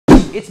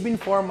It's been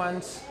 4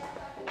 months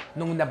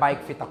nung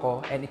na-bike fit ako,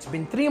 and it's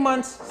been 3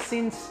 months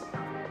since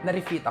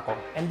na-refit ako.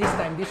 And this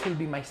time, this will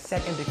be my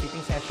second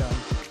refitting session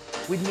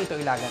with Mito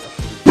Ilagan of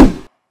Fit.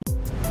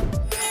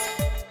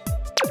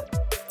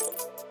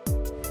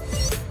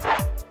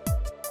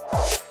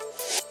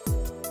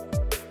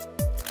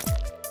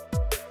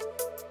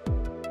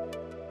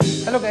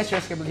 Hello guys,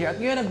 Cable here. At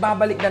ngayon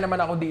nagbabalik na naman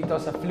ako dito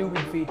sa Fluid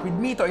Fit with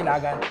Mito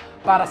Ilagan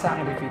para sa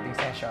aking refitting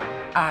session.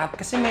 At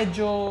kasi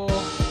medyo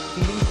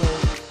feeling ko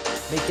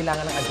may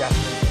kailangan ng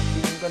adjustment.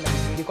 Feeling ko lang,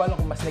 hindi ko alam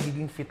kung mas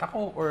nagiging fit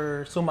ako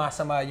or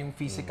sumasama yung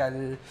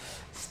physical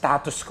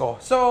status ko.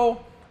 So,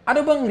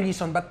 ano bang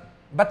reason?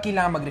 Ba't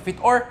kailangan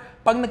mag-refit? Or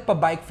pag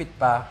nagpa-bike fit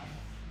pa,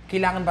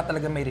 kailangan ba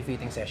talaga may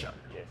refitting session?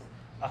 Yes.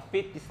 A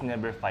fit is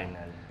never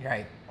final.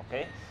 Right.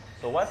 Okay?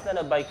 So once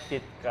na na-bike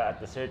fit ka at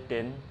a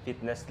certain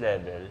fitness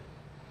level,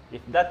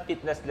 if that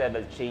fitness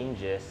level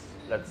changes,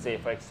 let's say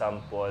for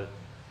example,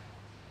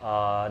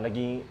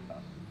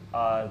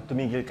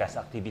 tumigil ka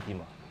sa activity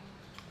mo.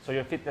 So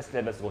your fitness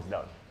levels goes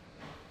down.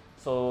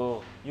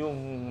 So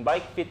yung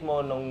bike fit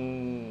mo nung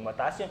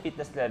mataas yung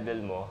fitness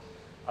level mo,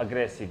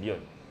 aggressive yun.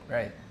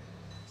 Right.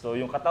 So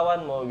yung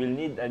katawan mo will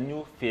need a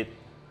new fit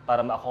para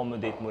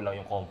ma-accommodate mo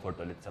lang yung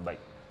comfort ulit sa bike.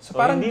 So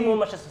parang hindi mo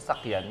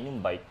masyasasakyan yung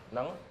bike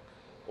ng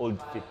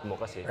old fit mo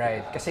kasi.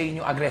 Right, kasi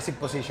yun yung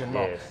aggressive position mo.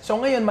 Yes. So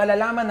ngayon,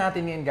 malalaman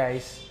natin yan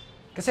guys,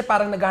 kasi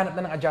parang naghahanap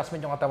na ng adjustment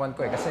yung katawan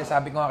ko eh. Kasi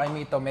sabi ko nga kay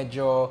Mito,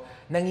 medyo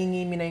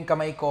nangingimi na yung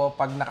kamay ko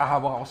pag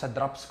nakahawak ako sa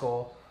drops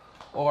ko,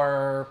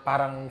 or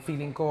parang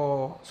feeling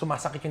ko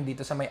sumasakit yung dito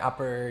sa may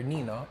upper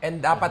knee, no?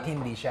 And dapat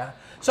hindi siya.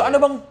 So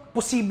ano bang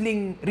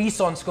posibleng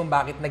reasons kung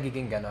bakit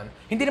nagiging ganon?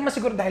 Hindi naman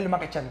siguro dahil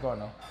lumaki tiyan ko,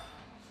 no?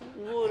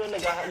 Siguro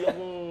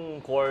yung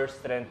core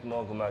strength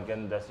mo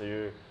gumaganda, so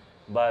your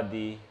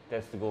body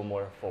tends to go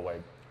more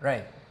forward.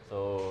 Right.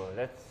 So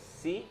let's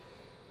see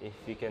if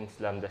you can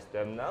slam the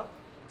stem now.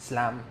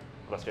 Slam.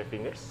 Cross your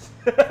fingers.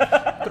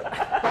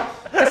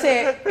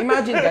 Kasi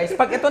imagine guys,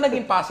 pag ito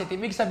naging positive,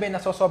 ibig sabihin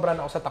na sosobra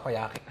na ako sa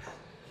takoyaki.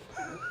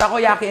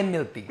 Takoyaki and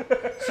milk tea.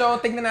 So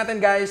tignan natin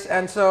guys,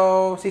 and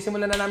so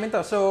sisimulan na namin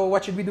to. So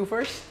what should we do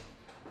first?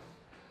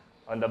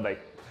 On the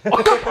bike. On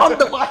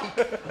the bike!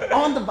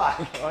 On the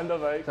bike! On the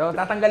bike. So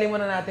tatanggalin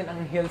muna natin ang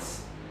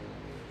heels,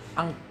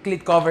 ang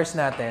cleat covers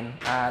natin,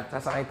 at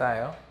sasakay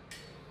tayo.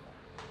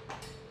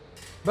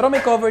 Pero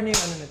may cover niyo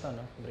yung ano nito,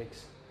 no?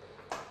 Brakes.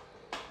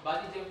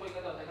 Body jump ka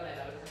daw. Teka lang,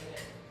 lalabas na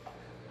yan.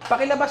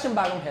 Pakilabas yung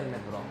bagong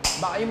helmet, bro.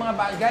 Baka yung mga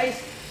guys,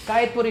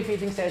 kahit po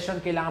refitting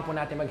session, kailangan po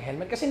natin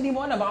mag-helmet. Kasi hindi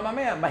mo alam, baka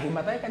mamaya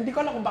mahimatay ka. Hindi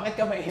ko alam kung bakit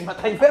ka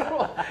mahimatay,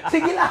 pero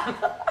sige lang.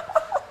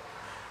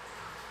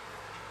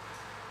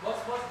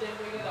 Boss, jump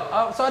ka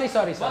daw. Oh, sorry.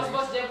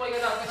 Boss, jump ka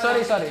daw.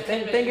 Sorry.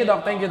 Thank you,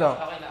 Doc. Okay na.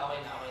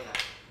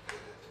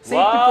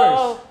 Safety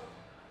first.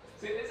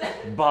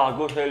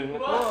 Bago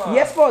helmet mo.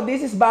 Yes po,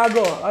 this is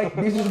bago. Ay,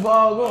 this is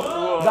bago.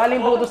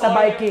 Galing po ito sa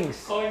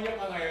Vikings. Konyo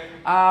ka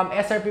ngayon.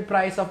 SRP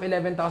price of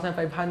 11,500.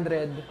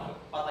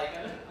 Patay ka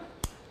na.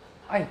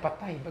 Ay,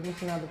 patay. Pag yung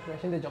sinabi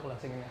price. Hindi, joke lang.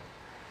 Sige nga.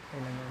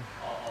 Ayun lang yun.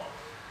 Oo.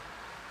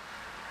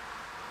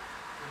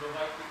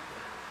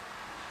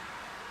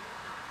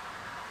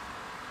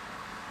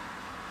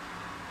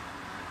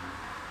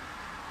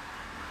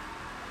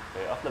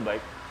 Okay, off the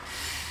bike.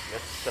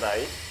 Let's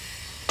try.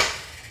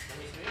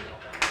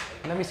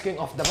 Na-miss ko yung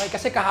off the bike.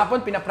 Kasi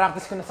kahapon,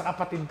 pinapractice ko na sa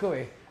kapatid ko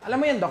eh.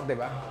 Alam mo yan, Doc, di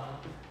ba?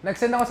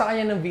 Nag-send ako sa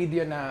kanya ng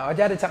video na, o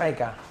Jared, sakay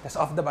ka. Tapos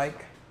off the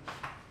bike.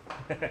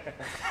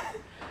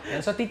 Yan,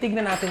 so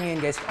titignan natin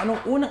ngayon, guys,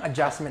 anong unang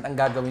adjustment ang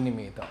gagawin ni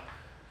Mito.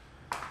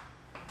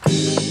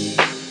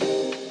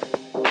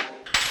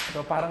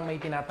 So parang may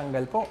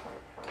tinatanggal po.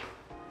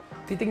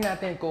 Titignan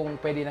natin kung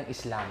pwede ng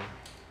Islam.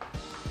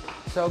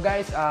 So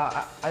guys,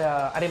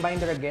 a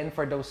reminder again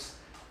for those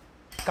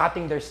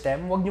cutting their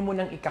stem, huwag nyo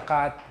munang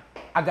ikakat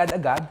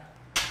agad-agad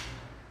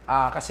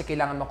kasi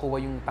kailangan makuha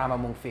yung tama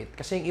mong fit.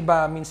 Kasi yung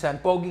iba, minsan,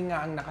 pogi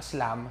nga ang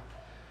nakaslam,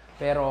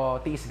 pero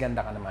tiis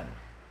ganda ka naman.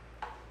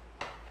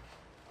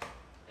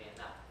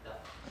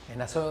 Ayan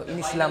na. So,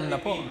 in-slam na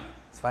po.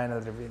 It's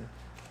final reveal.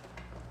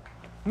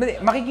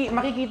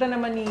 Makikita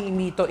naman ni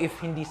Mito if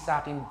hindi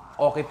sa akin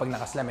okay pag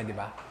nakaslam eh, di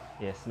ba?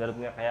 Yes,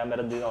 kaya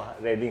meron din ako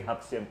reading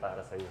half cm para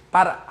sa'yo.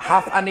 Para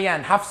half, ano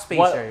yan? Half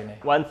spacer yun eh.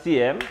 1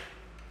 cm.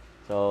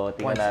 So,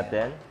 tingnan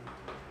natin.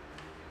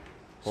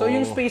 So,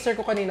 yung spacer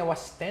ko kanina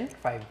was 10?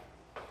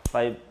 5?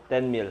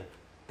 10 mil.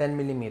 10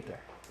 millimeter.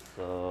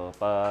 So,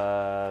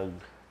 pag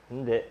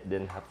hindi,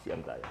 then half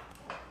cm tayo.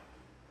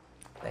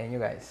 Tayo nyo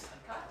guys.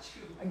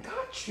 I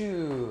got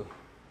you!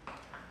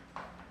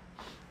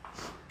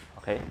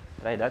 Okay,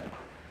 try that.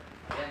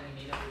 Yan,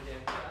 hindi na po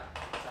jump ka.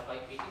 Sa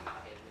bike fitting,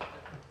 naka-helmet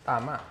ka.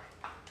 Tama.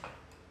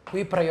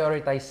 We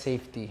prioritize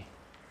safety.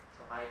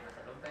 So kahit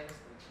nasa loob tayo ng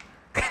studio.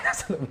 Kaya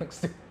nasa loob ng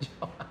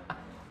studio.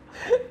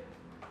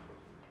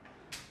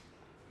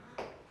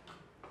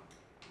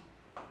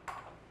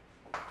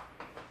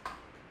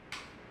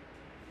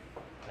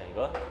 There you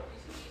go.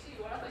 Easy.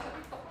 Wala tayo sa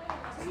TikTok na yun.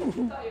 Nasa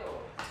YouTube tayo.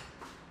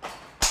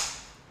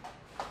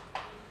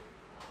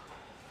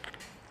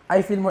 I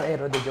feel more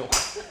aero, the joke.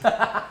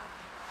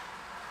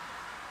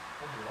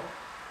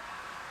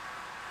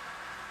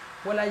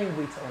 Wala yung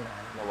weight sa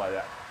unahan.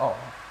 Nawala. Oo.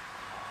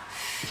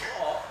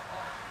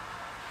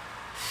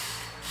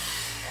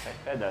 Okay,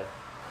 pedal.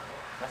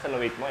 Nasaan na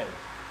weight mo yun?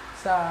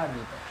 Sa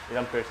dito.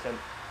 Ilang percent?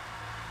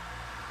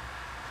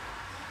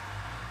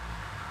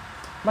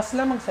 Mas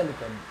lamang sa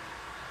likod.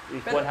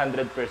 If Pero-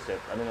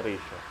 100%, anong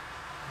ratio?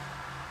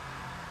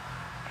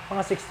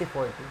 Mga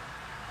 60-40.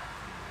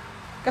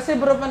 Kasi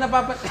bro, pa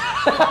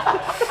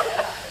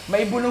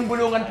may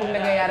bulong-bulungan pong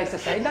nangyayari sa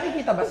side.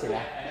 Nakikita ba sila?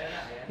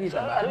 Kita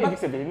ba? Ano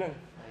ibig sabihin nun?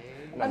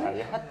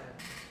 Nakaya?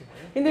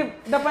 Hindi,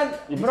 dapat,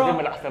 Ibig bro, sabihin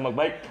malakas na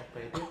mag-bike?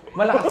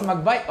 malakas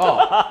mag-bike. Oh,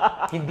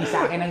 hindi sa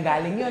akin ang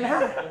galing yun, ha?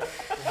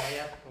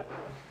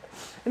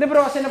 Hindi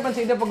bro, kasi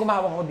napansin ko pag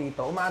gumahawak ko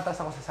dito, umaatas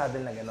ako sa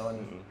saddle na gano'n.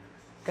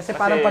 Kasi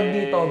parang pag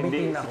dito,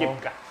 bitin ako. Skip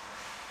ka.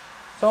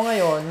 So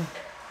ngayon,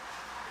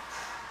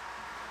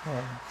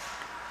 ayan.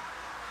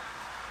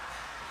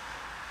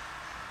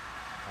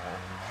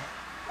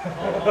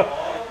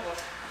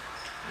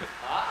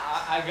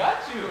 I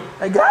got you!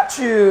 I got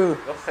you!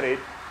 Go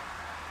straight.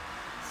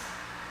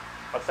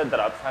 Pag sa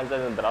drops,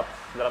 hanggang ng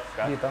drops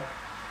ka. Dito,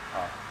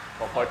 Ah,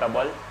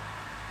 comfortable.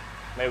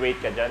 May weight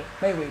ka dyan.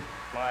 may weight.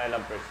 Mga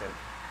ilang percent.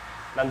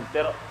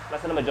 Pero,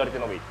 nasa na majority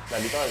ng weight?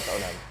 Nandito ka sa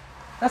unahan.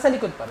 Nasa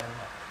likod pa rin.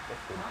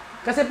 That's good.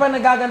 Kasi pag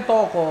nagaganto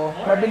ko,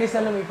 mabilis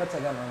na lumipat sa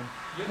gano'n.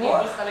 Yung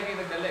ibos talaga yung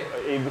nagdala eh.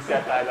 Ay, ibus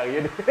yata lang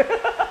yun.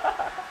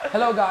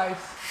 Hello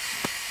guys!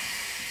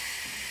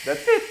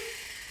 That's it.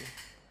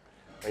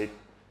 Wait,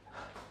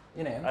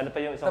 Yun na yun. ano pa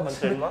yung isang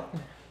concern mo?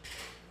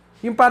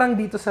 Yung parang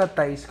dito sa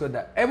thighs ko,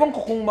 ewan ko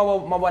kung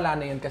mawala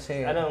na yun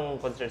kasi Anong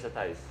concern sa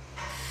thighs?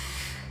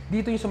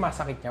 dito yung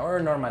sumasakit niya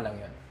or normal lang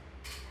yun.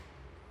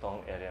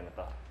 Itong area na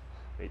to.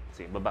 Wait,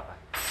 sige, baba ka.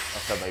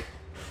 Off the bike.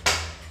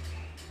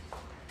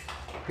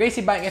 Guys,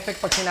 si bike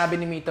effect pag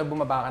sinabi ni Mito,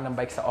 bumaba ka ng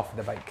bike sa off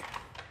the bike.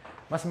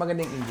 Mas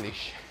magandang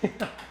English.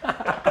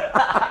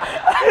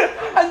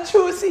 Ang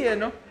juicy,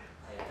 ano?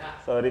 Ayan na.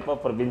 Sorry po,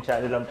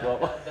 probinsyano lang po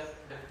ako.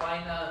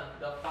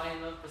 The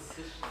final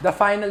position. The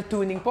final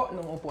tuning po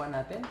nung upuan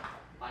natin.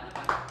 Paano?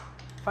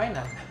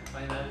 Final.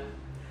 Final.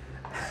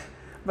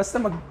 Basta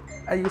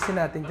ayusin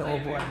natin yung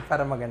upuan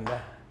para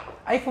maganda.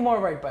 Ay,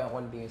 forward pa yung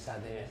konti yung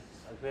saddle.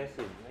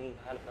 Aggressive. May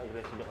hanap na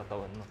aggressive yung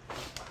katawan mo.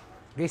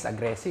 Guys,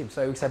 aggressive.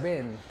 So, ibig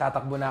sabihin,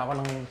 tatakbo na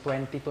ako ng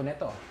 22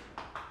 neto.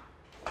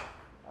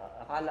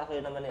 Akala ko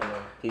yun naman yun,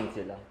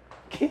 15 lang.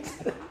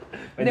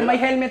 Hindi, may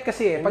helmet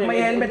kasi eh. Pag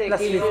may helmet plus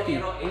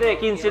 50. Hindi,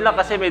 15 lang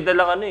kasi may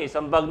dalang ano eh,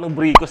 isang bag ng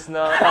bricos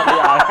na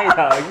kakayakay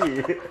lagi.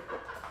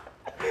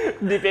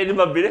 Hindi pwede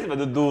mabilis,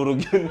 madudurog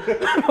yun.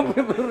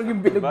 Magbiburog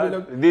yung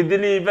bilog-bilog.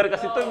 Di-deliver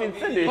kasi to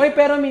minsan eh. Oy,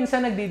 pero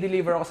minsan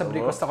nagdi-deliver ako sa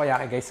Bricos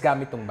Takoyaki, guys,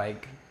 gamit tong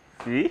bike.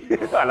 See?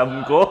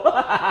 Alam ko.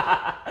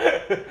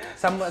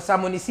 Sa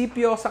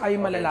munisipyo, sa kayo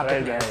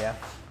malalapit try na that. area.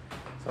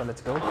 So, let's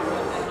go. Ano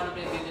naman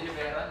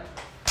pinag-deliveran?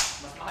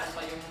 Mas mahal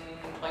pa yung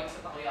bike sa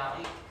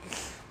takoyaki.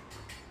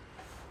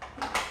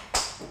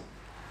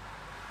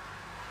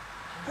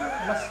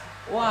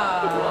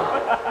 Wow!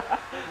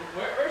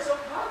 We're so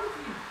proud of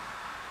you.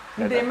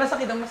 Hindi,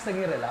 masakit ang mas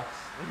naging relax.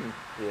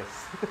 Yes.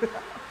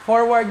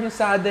 Forward yung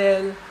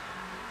saddle.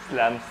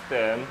 Slam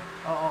stem.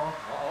 Oo.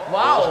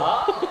 Wow!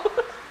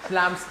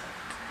 Slams.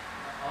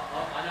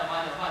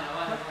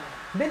 Paano?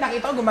 Hindi,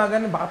 nakita ko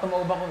gumagano. Baka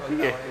tumauba ko.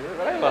 Sige.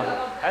 Try mo.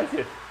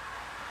 Answer.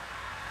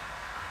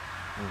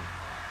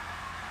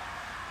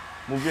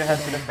 Move your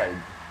hands to the side.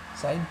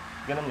 Side?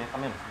 Ganun mo yung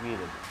kamay mo sa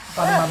gilid.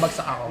 Para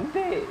mabagsak ako.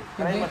 Hindi.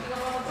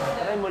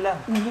 Try mo lang.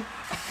 Hindi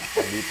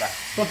pa.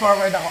 So,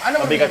 forward ako. Ano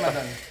Mabigat problema pa.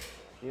 doon?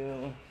 Yung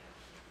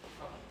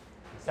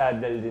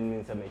saddle din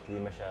minsan may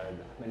klima masyado.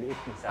 Maliit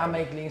yung saddle.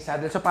 Maikling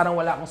saddle. So, parang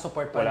wala akong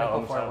support para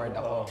akong forward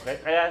saddle. ako.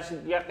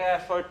 Oo. Kaya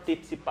short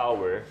tipsy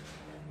power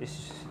is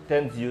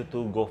tends you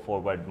to go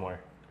forward more.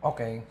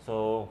 Okay.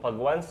 So, pag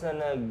once na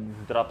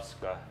nag-drops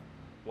ka,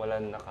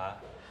 walang naka.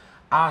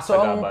 So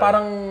ang Sagabal.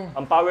 parang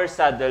Ang power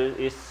saddle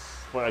is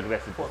for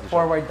aggressive position.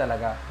 forward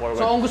talaga. Forward.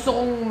 So ang gusto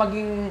kong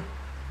maging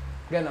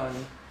ganon,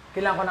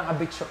 kailangan ko ng a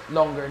bit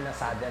longer na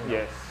saddle.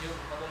 Yes. Yung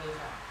patulong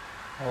sa...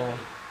 Oh.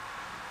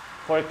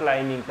 For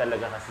climbing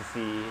talaga kasi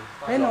si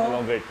Hello.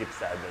 longer tip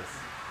saddles.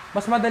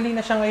 Mas madali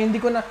na siya ngayon.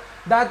 Hindi ko na,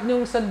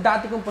 sa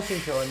dati kong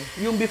posisyon,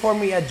 yung before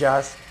me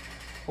adjust,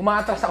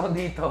 umaatras ako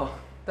dito,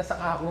 tapos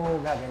saka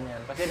ako gaganyan.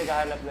 Kasi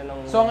naghahanap na ng...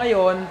 So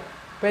ngayon,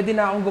 pwede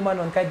na akong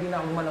gumanon kahit di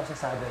na ako gumanon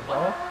sa saddle.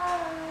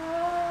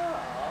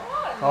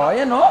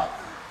 Ayan oh.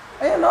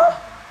 Ayan oh.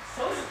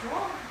 So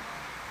strong!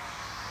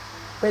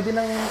 Pwede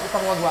nang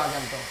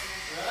ipangwagwagan to.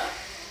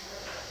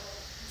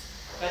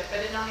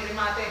 Pwede nang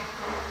irimate.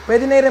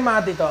 Pwede na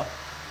i-remate to.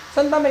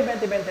 Saan ba may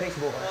 20-20 race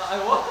bukas? Ay,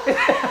 what?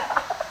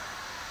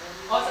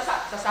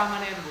 Sasama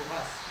na yan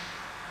bukas.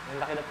 Ang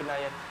laki ng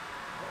pinayat.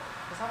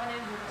 Kasama na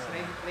yan bukas.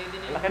 Ready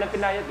na Ang laki ng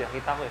pinayat eh.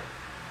 Kita ko eh.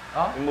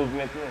 Oh? Yung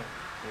movement niya.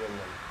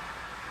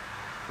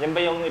 Yan ba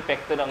yung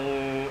epekto ng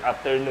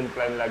afternoon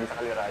climb lagi sa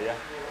Kaliraya?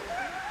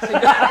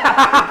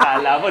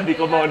 Kala mo, di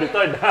ko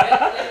monitored ha.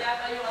 Yan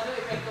yata yung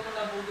epekto mo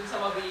na budol sa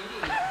Mabini.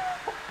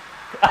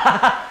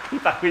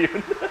 Kita ko yun.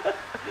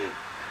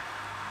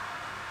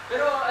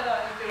 Pero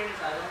fairness,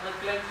 nung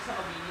nag-climb siya sa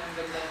kabini, ang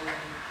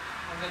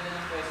ganda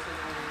ng pwesto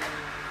ng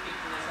kick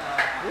niya sa...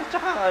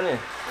 Tsaka ano eh.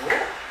 Oh?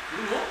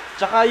 Yun mo?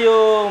 Tsaka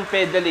yung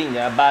pedaling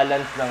niya,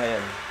 balance na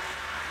ngayon.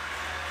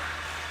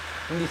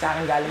 Hindi sa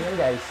akin galing yan,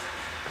 guys.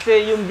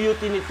 Kasi yung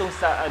beauty nitong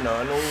sa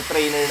nung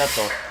trainer na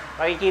to,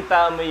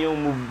 makikita mo yung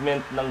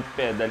movement ng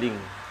pedaling.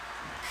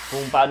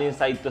 Kung paano yung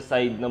side to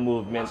side na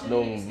movement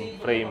ng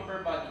frame.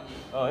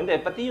 Oh, hindi,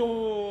 pati yung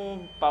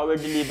power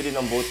delivery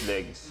ng both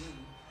legs.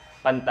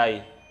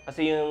 Pantay.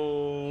 Kasi yung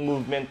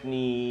movement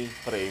ni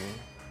frame,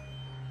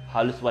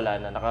 halos wala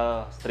na,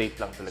 naka-straight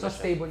lang talaga So siya.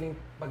 stable yung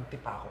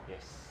pagtipa ko.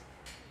 Yes.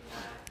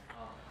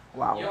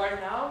 Wow. You are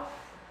now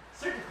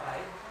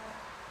certified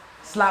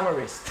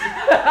Slammerist.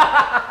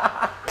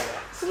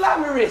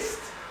 Slammerist.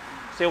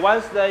 Kasi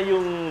once na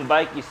yung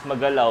bike is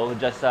magalaw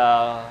dyan sa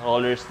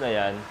rollers na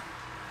yan,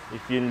 if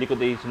yung likod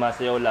ay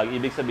sumasayaw lang,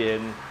 ibig sabihin,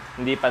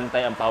 hindi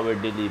pantay ang power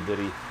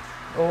delivery.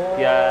 Oh.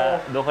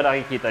 Kaya doon ko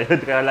nakikita yun.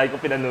 Kaya lagi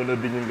ko pinanunod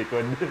din yung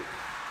likod. Ayan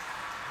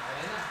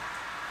na.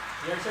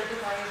 You're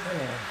certified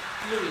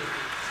fluid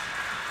fit.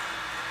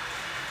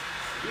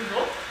 You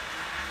know?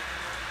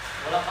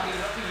 Walang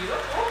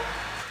kahirap-hirap, oh.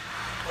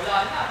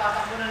 Wala na,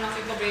 tatakbo na ng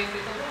 120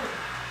 ito doon.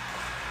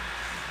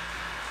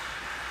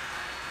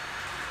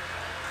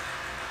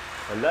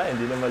 Wala,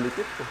 hindi na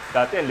malikot.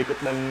 Dati ang likot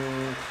ng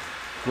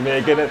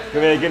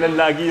gumeganan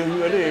lagi yung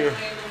eh.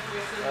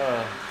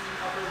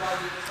 Upper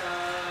body ko sa...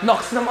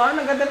 Nox naman,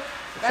 ang ganda.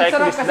 Ang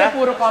sarap Cyclist kasi na?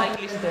 puro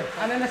compliment eh.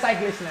 Ano na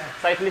cyclist na?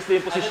 Cyclist na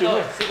yung posisyon Ano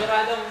niya. to,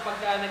 siguradong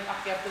pagka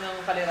nag-akyat ko ng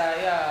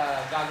kaliraya,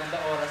 gaganda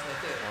oras na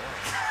ito eh.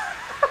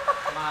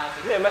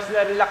 Matik. Hindi, mas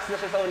na-relax na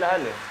siya sa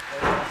unahan eh.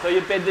 So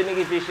yung pedaling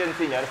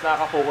efficiency niya, mas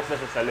nakaka-focus na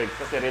siya sa legs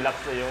kasi relax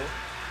na yung...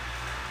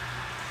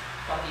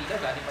 Partida,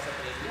 galing pa sa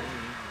trail yan.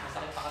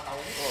 Masakit pa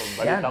katawan niya. Oh,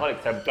 balita Yan. ko,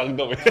 nag-sub-plug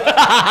daw eh.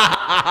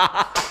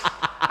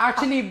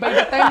 Actually, by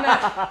the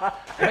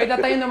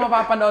time na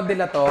mapapanood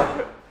nila to,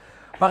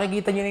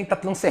 makikita nyo na yung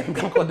 3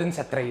 semplang ko dun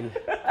sa trail.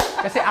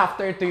 Kasi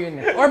after 2 yun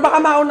eh. Or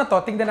baka mauna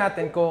to, tignan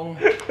natin kung...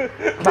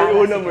 May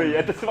una mo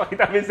yan, tapos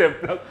makita mo yung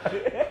sub-plug.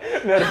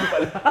 Meron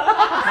pala.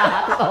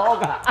 Oo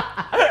ka.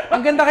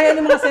 Ang ganda kaya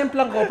ng mga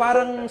semplang ko,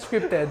 parang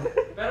scripted.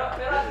 Pero at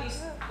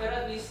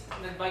least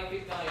nag-bike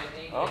fit ka ngayon.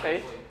 Okay.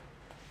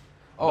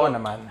 Oo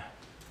naman.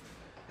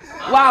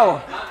 Wow!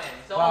 Amen.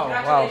 So, Wow,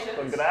 congratulations.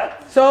 Congrats!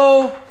 So,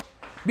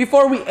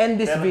 before we end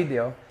this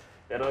video,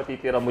 Pero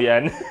titira mo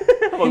yan.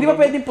 hindi ba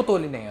pwedeng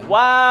putulin na yun?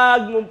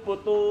 Wag mong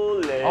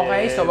putulin.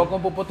 Okay, so wag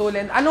mong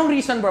puputulin. Anong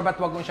reason bro, ba't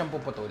wag mong siyang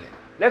puputulin?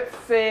 Let's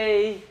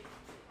say,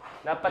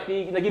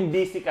 naging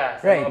busy ka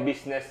sa Right. mga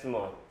business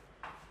mo.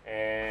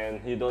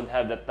 And you don't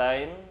have the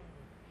time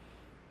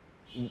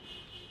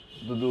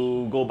to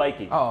go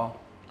biking. Oo.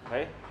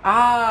 Okay?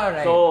 Ah,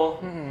 right. So,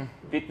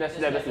 fitness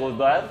levels goes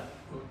down,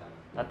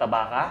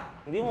 nataba ka,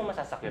 hindi mo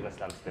masasakyan ng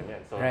slam stem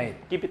yan. So, Right.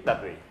 keep it that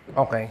way.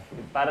 Okay.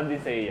 Para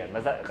din sa'yo yan.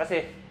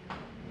 Kasi,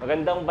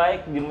 magandang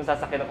bike, hindi mo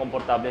sasakyan ng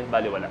komportable,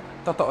 baliwala.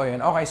 Totoo yun.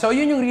 Okay, so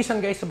yun yung reason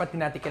guys, so ba't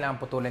natin kailangan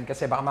putulin?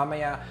 Kasi baka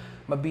mamaya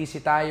mabusy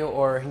tayo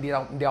or hindi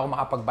ako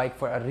makapag-bike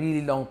for a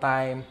really long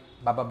time,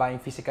 bababa yung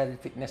physical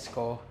fitness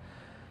ko,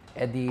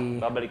 edi...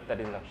 Babalik ta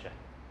rin lang siya.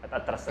 At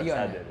atras sa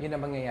saddle. Yun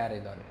ang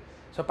mangyayari doon.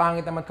 So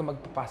pangit naman kung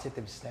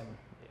magpa-positive stem.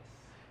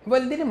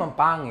 Well, hindi naman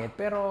pangit,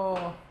 pero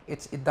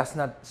it does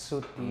not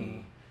suit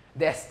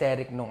the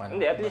aesthetic nung ano.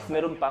 Hindi, at least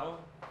meron pang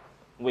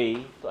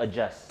way to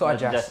adjust. To Not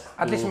adjust. just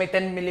At to- least may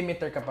 10 mm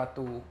ka pa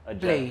to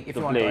Adjust, play if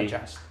to you want to play.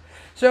 adjust.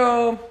 So,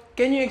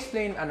 can you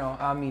explain,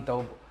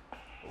 Mito,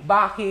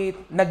 bakit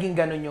naging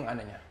ganun yung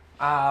ano niya?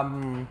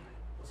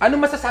 Ano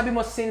masasabi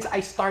mo since I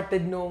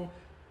started nung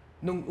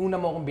una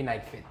mo akong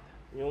binike fit?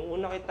 Yung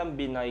una kitang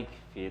binike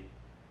fit,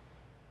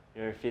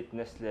 your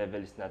fitness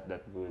level is not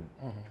that good.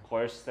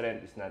 Core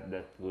strength is not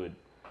that good.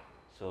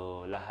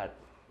 So, lahat,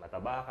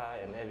 mataba ka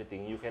and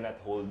everything, you cannot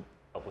hold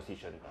a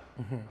position pa.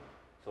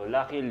 So,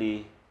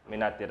 luckily, may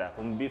natira.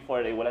 Kung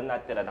before, walang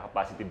natira,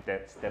 naka-positive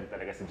stem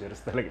talaga si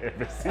Jerus talaga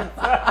ever since.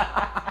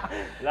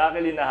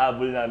 Luckily,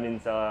 nahabol namin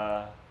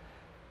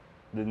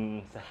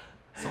dun sa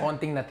So,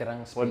 konting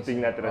natirang space.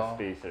 konting natira Oo.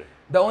 spacer.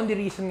 The only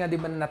reason nga di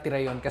ba na natira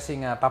yun kasi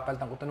nga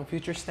papalitan ko to ng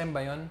future stem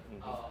ba yun?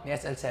 Ni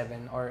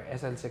SL7 or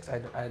SL6,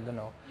 I don't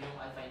know. Yung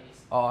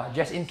alpinist. Oh,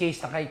 just in case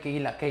na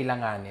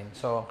kailanganin.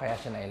 So, kaya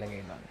siya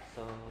nailagay doon.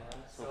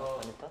 So,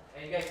 ano to?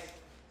 Hey guys,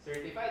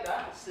 certified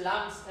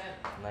slam stem.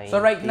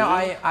 So right now,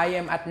 I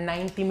am at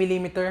 90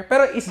 mm.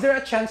 Pero is there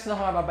a chance na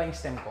humaba yung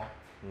stem ko?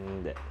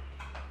 Hindi.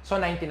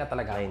 So 90 na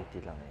talaga ako.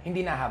 90 lang eh.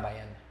 Hindi nahaba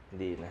yan.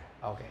 Hindi na.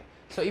 Okay.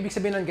 So ibig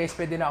sabihin nun guys,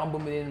 pwede na akong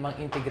bumili ng mga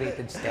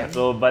integrated stem.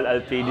 So, Bal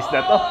Alpinist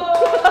na to.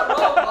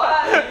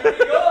 Here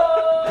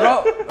we go!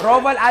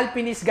 Roval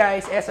Alpinist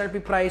guys, SRP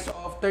price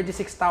of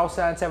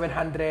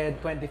 36,725.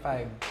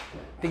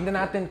 Tingnan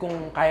natin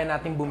kung kaya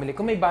nating bumili,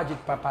 kung may budget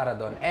pa para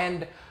doon.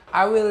 And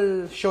I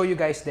will show you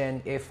guys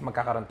then if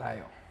magkakaroon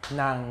tayo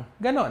ng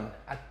ganon.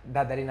 At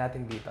dadali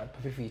natin dito at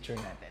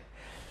pa-feature natin.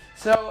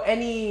 So,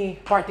 any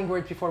parting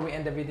words before we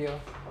end the video?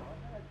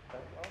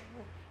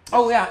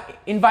 Oh yeah,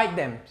 invite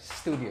them sa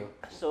studio.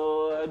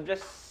 So,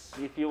 just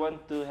if you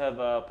want to have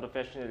a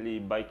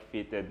professionally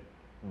bike-fitted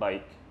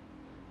bike.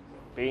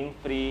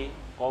 Pain-free,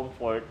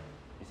 comfort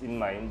is in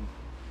mind.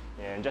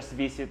 And just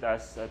visit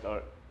us at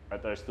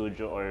our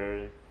studio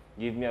or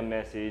give me a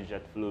message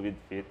at Fluid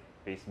Fit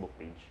Facebook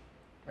page.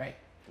 Right.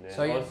 Then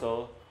So, yun.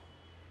 also,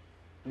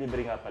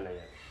 libre nga pala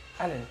yan.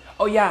 Alin?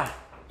 Oh yeah,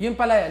 yun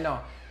pala yan, no?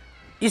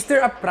 Is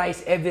there a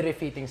price every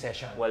refitting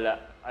session? Wala.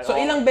 So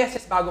ilang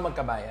beses bago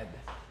magkabayad?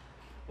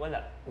 Wala.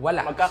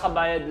 Wala.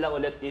 Magkakabayad lang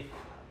ulit if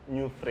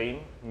new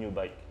frame, new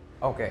bike.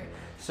 Okay.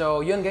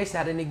 So yun guys,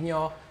 narinig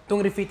nyo,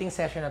 itong refitting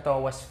session na to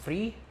was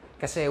free.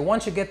 Kasi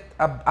once you get,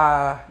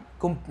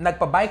 kung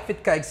nagpa-bike fit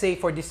ka, say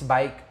for this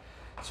bike,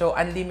 so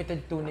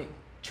unlimited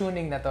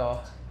tuning na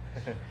to.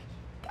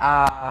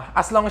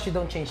 As long as you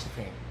don't change the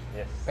frame.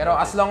 Yes. Pero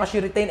as long as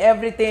you retain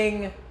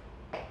everything,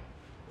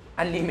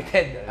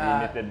 unlimited,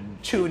 Unlimited.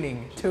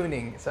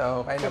 tuning.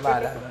 So, kayo na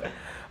bahala.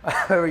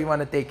 Wherever you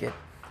want to take it.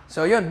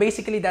 So, yun.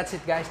 Basically, that's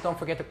it, guys. Don't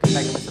forget to click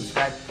like and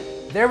subscribe.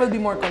 There will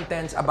be more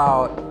contents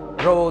about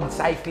road,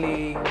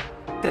 cycling,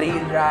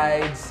 trail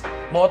rides,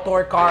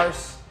 motor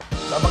cars.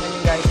 So, abangan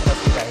nyo, guys.